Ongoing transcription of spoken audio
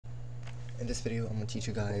In this video, I'm gonna teach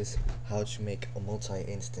you guys how to make a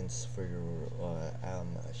multi-instance for your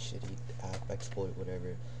shitty app exploit,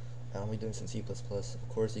 whatever. I'm gonna be doing this in C++. Of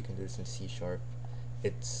course, you can do this in C#.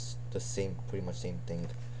 It's the same, pretty much same thing.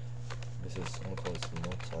 This is, I'm gonna call this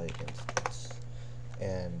multi-instance,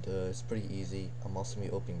 and it's pretty easy. I'm also gonna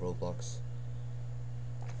be opening ROBLOX,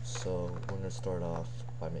 so we're gonna start off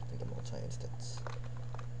by making the multi-instance.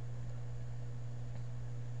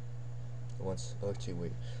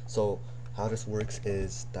 So how this works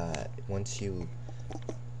is that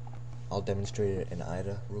I'll demonstrate it in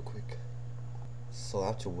IDA real quick. So I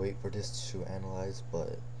have to wait for this to analyze,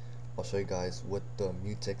 but I'll show you guys what the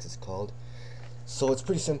mutex is called. So it's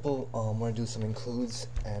pretty simple. I'm gonna do some includes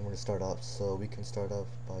and we're gonna start off. So we can start off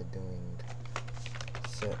by doing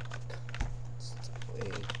set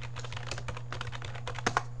wait.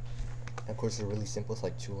 And of course, it's really simple. It's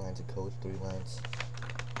like 2 lines of code, 3 lines.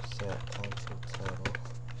 Set content title.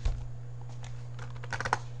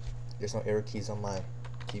 There's no arrow keys on my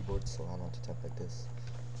keyboard, so I don't have to type like this.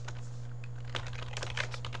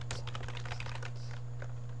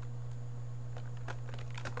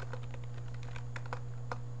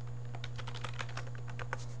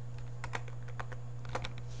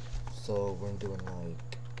 So we're doing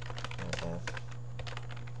like F.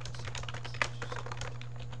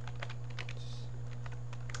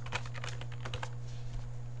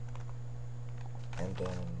 And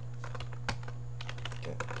then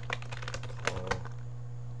get car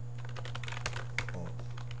F.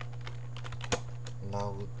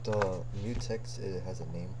 Now the mutex, it has a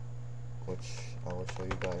name, which I will show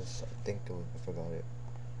you guys. I forgot it.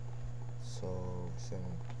 So send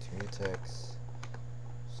to mutex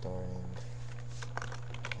starting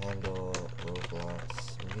handle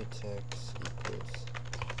ROBLOX mutex equals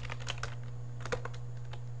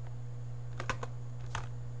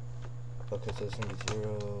okay, so it's gonna be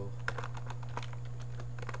 0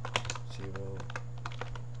 0.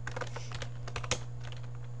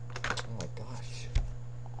 Oh my gosh.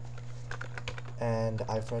 And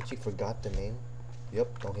I actually forgot the name.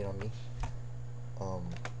 Yep, don't hate on me.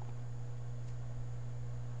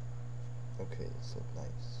 Okay, so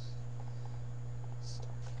nice.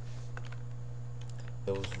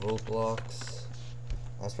 It was ROBLOX.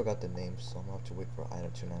 I just forgot the name, so I'm gonna have to wait for IDA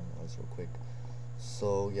to analyze real quick.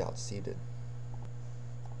 So yeah, it's seeded.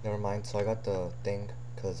 Never mind. So I got the thing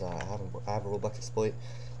because I have a ROBLOX exploit.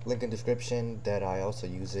 Link in description that I also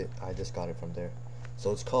use it. I just got it from there.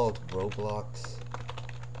 So it's called ROBLOX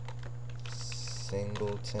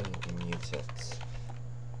singleton mutex.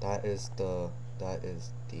 That is the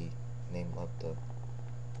name of the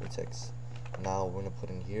mutex. Now we're gonna put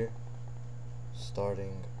in here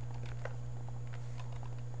starting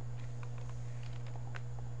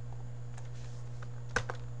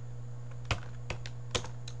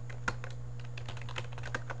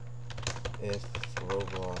if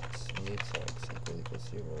ROBLOX mutex equals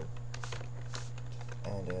 0,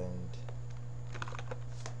 and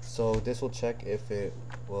so this will check if it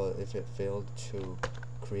failed to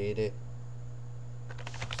create it.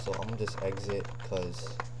 So I'm gonna just exit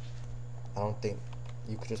because I don't think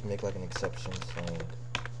you could just make like an exception saying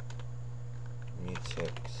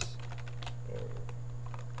mutex error.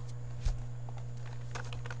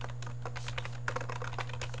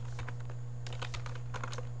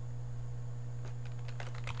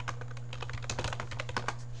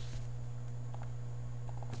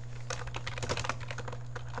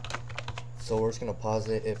 So we're just gonna pause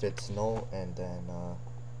it if it's no, and then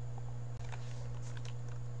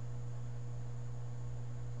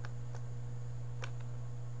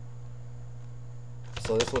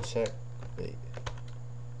so this will check. Wait,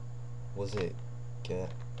 was it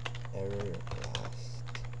get error last?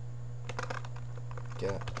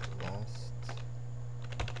 Get last.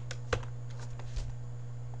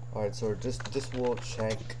 Alright, so this will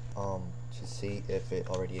check to see if it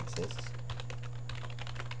already exists.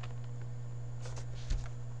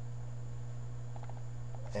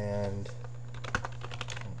 And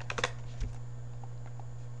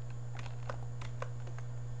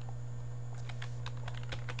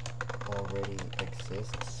already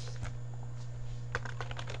exists,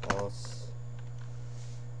 else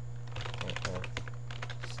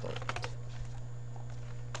start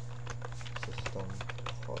system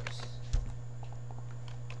parse.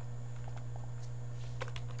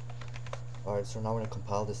 Alright, so now we're gonna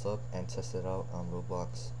compile this up and test it out on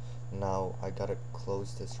ROBLOX. Now I gotta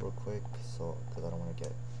close this real quick, so because I don't want to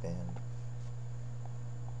get banned.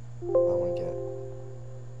 I want to get.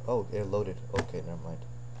 Oh, it loaded. Okay, never mind.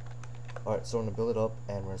 Alright, so I'm gonna build it up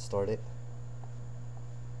and we're gonna start it.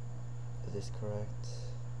 Is this correct?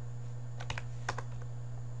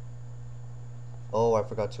 Oh, I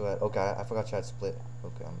forgot to add. Okay, I forgot to add split.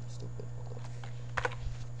 Okay, I'm stupid. Hold up.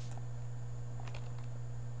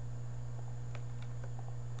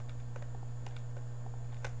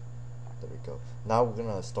 There we go. Now we're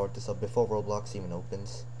gonna start this up before Roblox even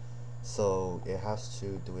opens. So it has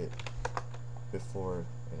to do it before,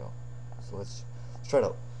 you know. So let's try it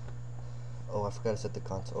out. Oh, I forgot to set the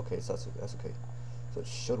content. Okay, so that's okay. So it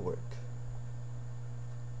should work.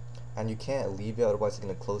 And you can't leave it, otherwise it's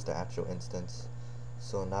gonna close the actual instance.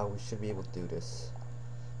 So now we should be able to do this.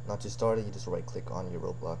 Now to start it, you just right click on your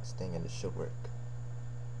Roblox thing and it should work.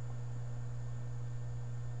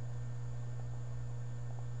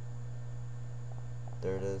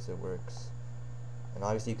 There it is, it works. And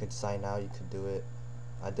obviously you could sign out, you could do it.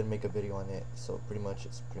 I did make a video on it, so it's pretty much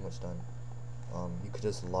done. You could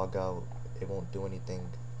just log out, it won't do anything.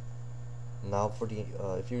 Now for the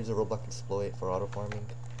if you use a Roblox exploit for auto farming,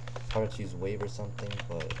 probably to use wave or something,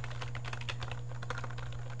 but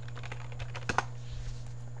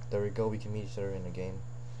there we go, we can meet each other in the game.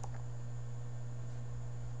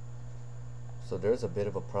 So there's a bit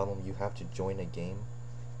of a problem, you have to join a game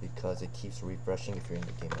because it keeps refreshing if you're in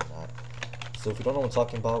the game or not. So if you don't know what I'm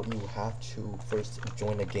talking about, you have to first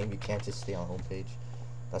join a game, you can't just stay on homepage.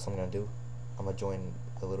 That's what I'm gonna do. I'm gonna join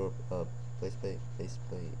a little base plate,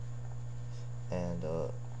 and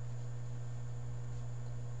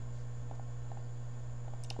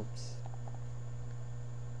oops.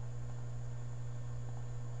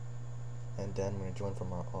 And then we're gonna join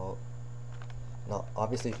from our alt. Now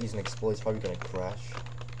obviously if using exploit, it's probably gonna crash.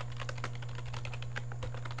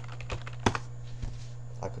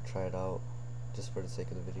 I could try it out just for the sake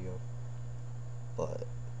of the video, but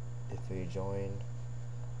if we join,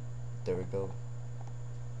 there we go.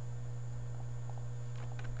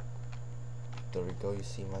 There we go, you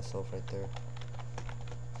see myself right there.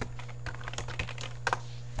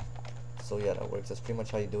 So yeah, that works. That's pretty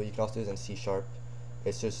much how you do it. You can also do this in C#.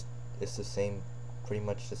 It's the same, pretty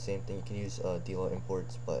much the same thing. You can use DLL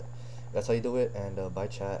imports, but that's how you do it. And bye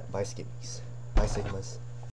chat, bye skippies, bye sigmas.